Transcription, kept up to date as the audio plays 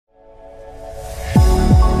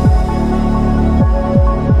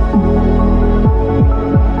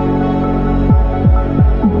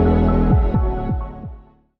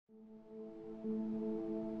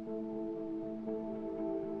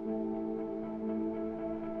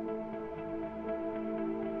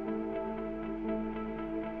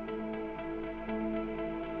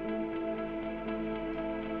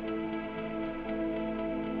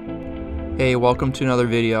Hey, welcome to another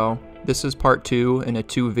video. This is part 2 in a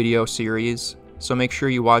 2-video series, so make sure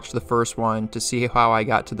you watch the first one to see how I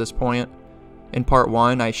got to this point. In part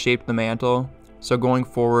 1, I shaped the mantle, so going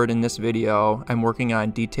forward in this video, I'm working on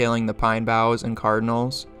detailing the pine boughs and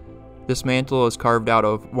cardinals. This mantle is carved out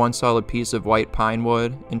of one solid piece of white pine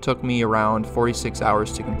wood and took me around 46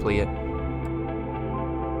 hours to complete.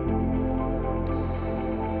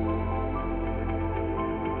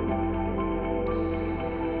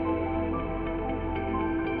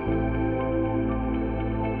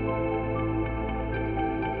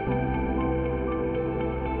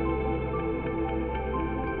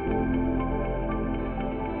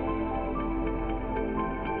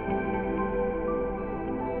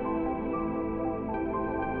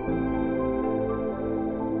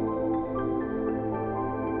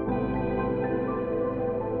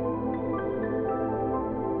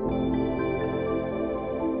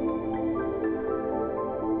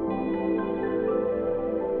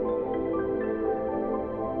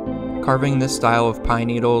 Carving this style of pine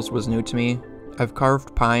needles was new to me. I've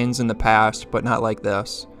carved pines in the past, but not like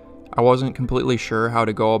this. I wasn't completely sure how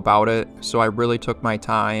to go about it, so I really took my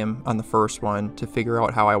time on the first one to figure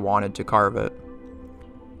out how I wanted to carve it.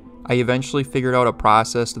 I eventually figured out a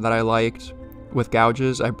process that I liked. With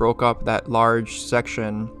gouges, I broke up that large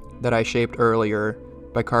section that I shaped earlier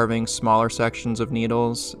by carving smaller sections of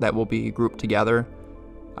needles that will be grouped together.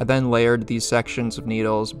 I then layered these sections of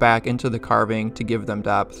needles back into the carving to give them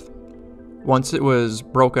depth. Once it was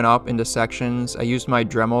broken up into sections, I used my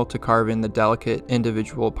Dremel to carve in the delicate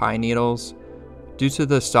individual pine needles. Due to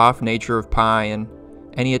the soft nature of pine,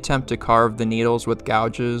 any attempt to carve the needles with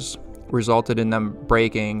gouges resulted in them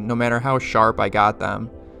breaking no matter how sharp I got them.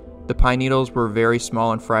 The pine needles were very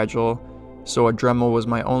small and fragile, so a Dremel was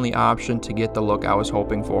my only option to get the look I was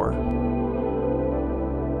hoping for.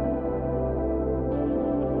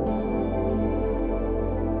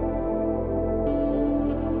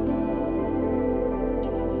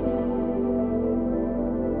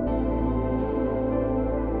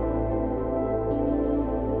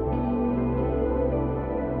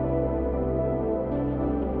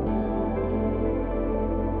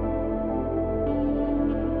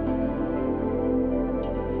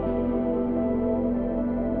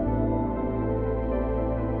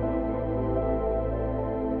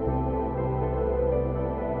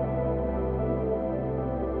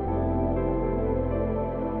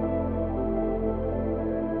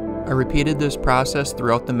 I repeated this process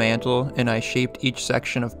throughout the mantle, and I shaped each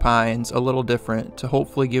section of pines a little different to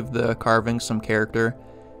hopefully give the carving some character.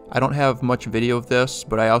 I don't have much video of this,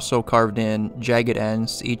 but I also carved in jagged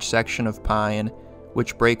ends to each section of pine,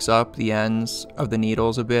 which breaks up the ends of the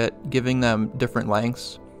needles a bit, giving them different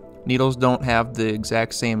lengths. Needles don't have the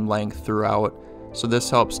exact same length throughout, so this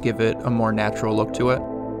helps give it a more natural look to it.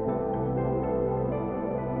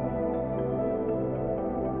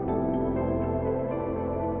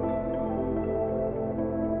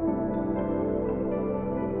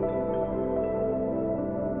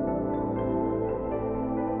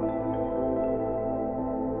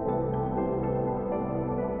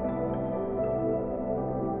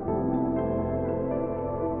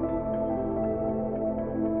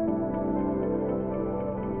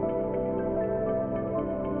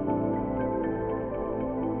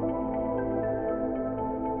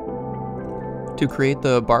 To create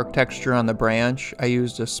the bark texture on the branch, I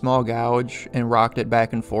used a small gouge and rocked it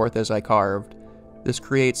back and forth as I carved. This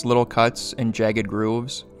creates little cuts and jagged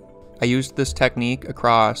grooves. I used this technique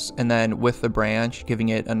across and then with the branch, giving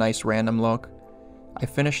it a nice random look. I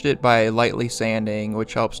finished it by lightly sanding,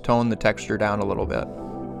 which helps tone the texture down a little bit.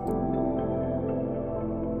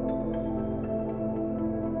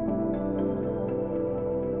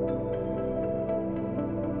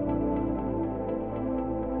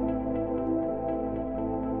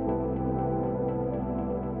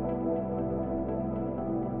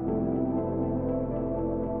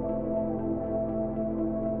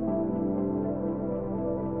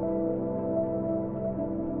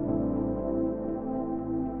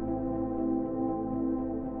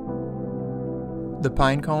 The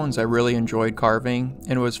pine cones I really enjoyed carving,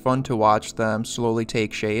 and it was fun to watch them slowly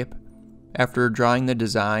take shape. After drawing the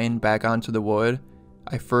design back onto the wood,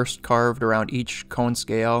 I first carved around each cone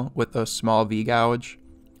scale with a small V-gouge.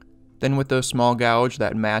 Then with a small gouge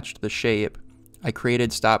that matched the shape, I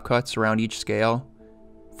created stop cuts around each scale.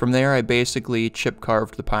 From there I basically chip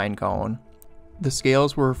carved the pine cone. The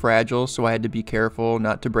scales were fragile, so I had to be careful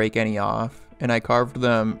not to break any off, and I carved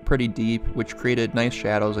them pretty deep, which created nice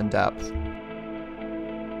shadows and depth.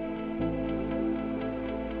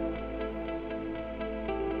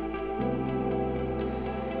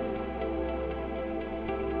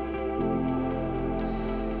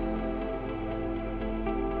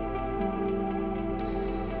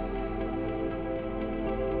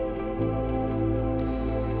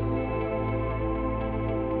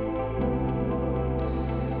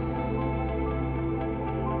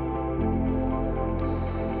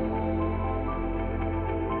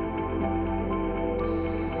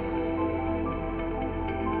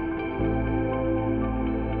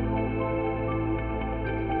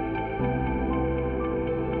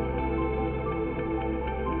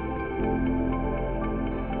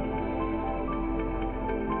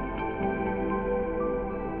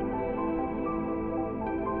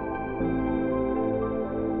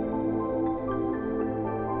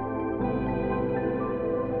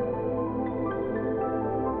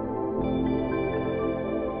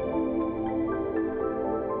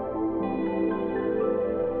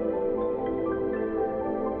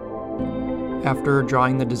 After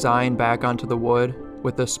drawing the design back onto the wood,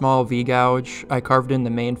 with a small V-gouge, I carved in the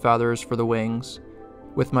main feathers for the wings.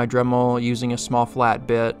 With my Dremel using a small flat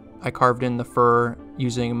bit, I carved in the fur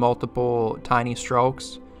using multiple tiny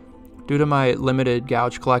strokes. Due to my limited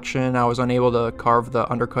gouge collection, I was unable to carve the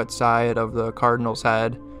undercut side of the cardinal's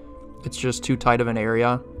head. It's just too tight of an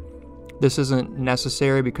area. This isn't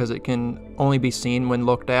necessary because it can only be seen when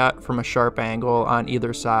looked at from a sharp angle on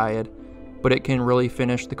either side, but it can really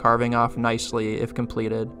finish the carving off nicely if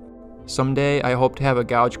completed. Someday, I hope to have a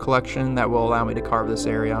gouge collection that will allow me to carve this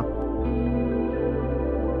area.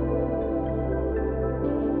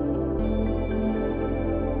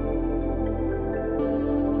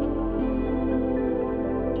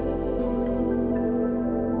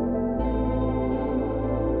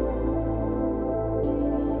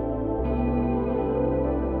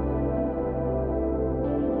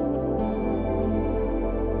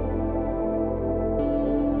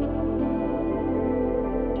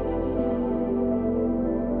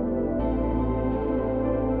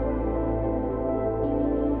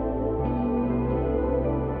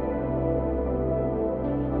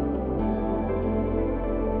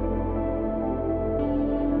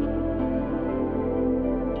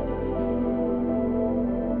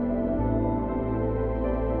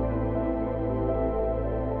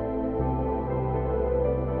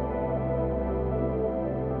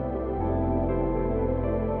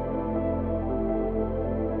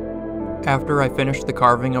 After I finished the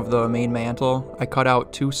carving of the main mantle, I cut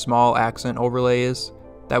out 2 small accent overlays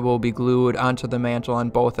that will be glued onto the mantle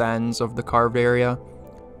on both ends of the carved area.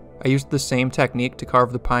 I used the same technique to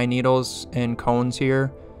carve the pine needles and cones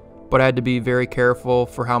here, but I had to be very careful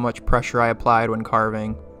for how much pressure I applied when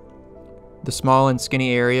carving. The small and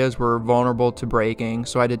skinny areas were vulnerable to breaking,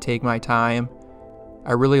 so I had to take my time.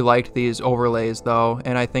 I really liked these overlays though,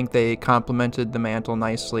 and I think they complemented the mantle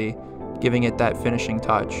nicely, giving it that finishing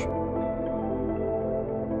touch.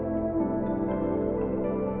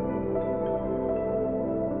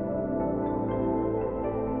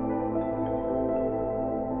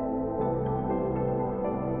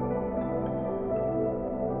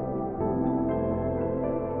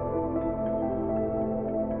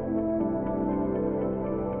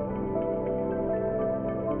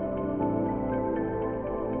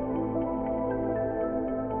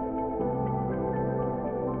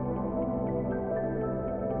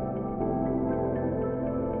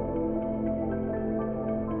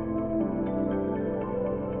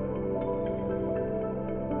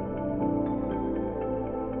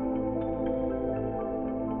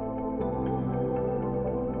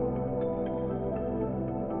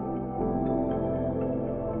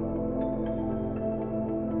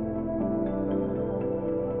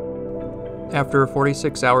 After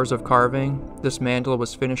 46 hours of carving, this mantle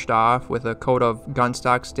was finished off with a coat of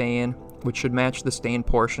gunstock stain, which should match the stained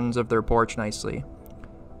portions of their porch nicely.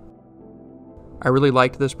 I really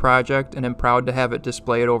liked this project and am proud to have it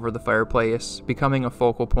displayed over the fireplace, becoming a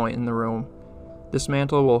focal point in the room. This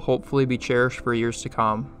mantle will hopefully be cherished for years to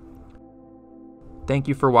come. Thank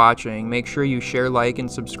you for watching. Make sure you share, like,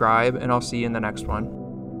 and subscribe, and I'll see you in the next one.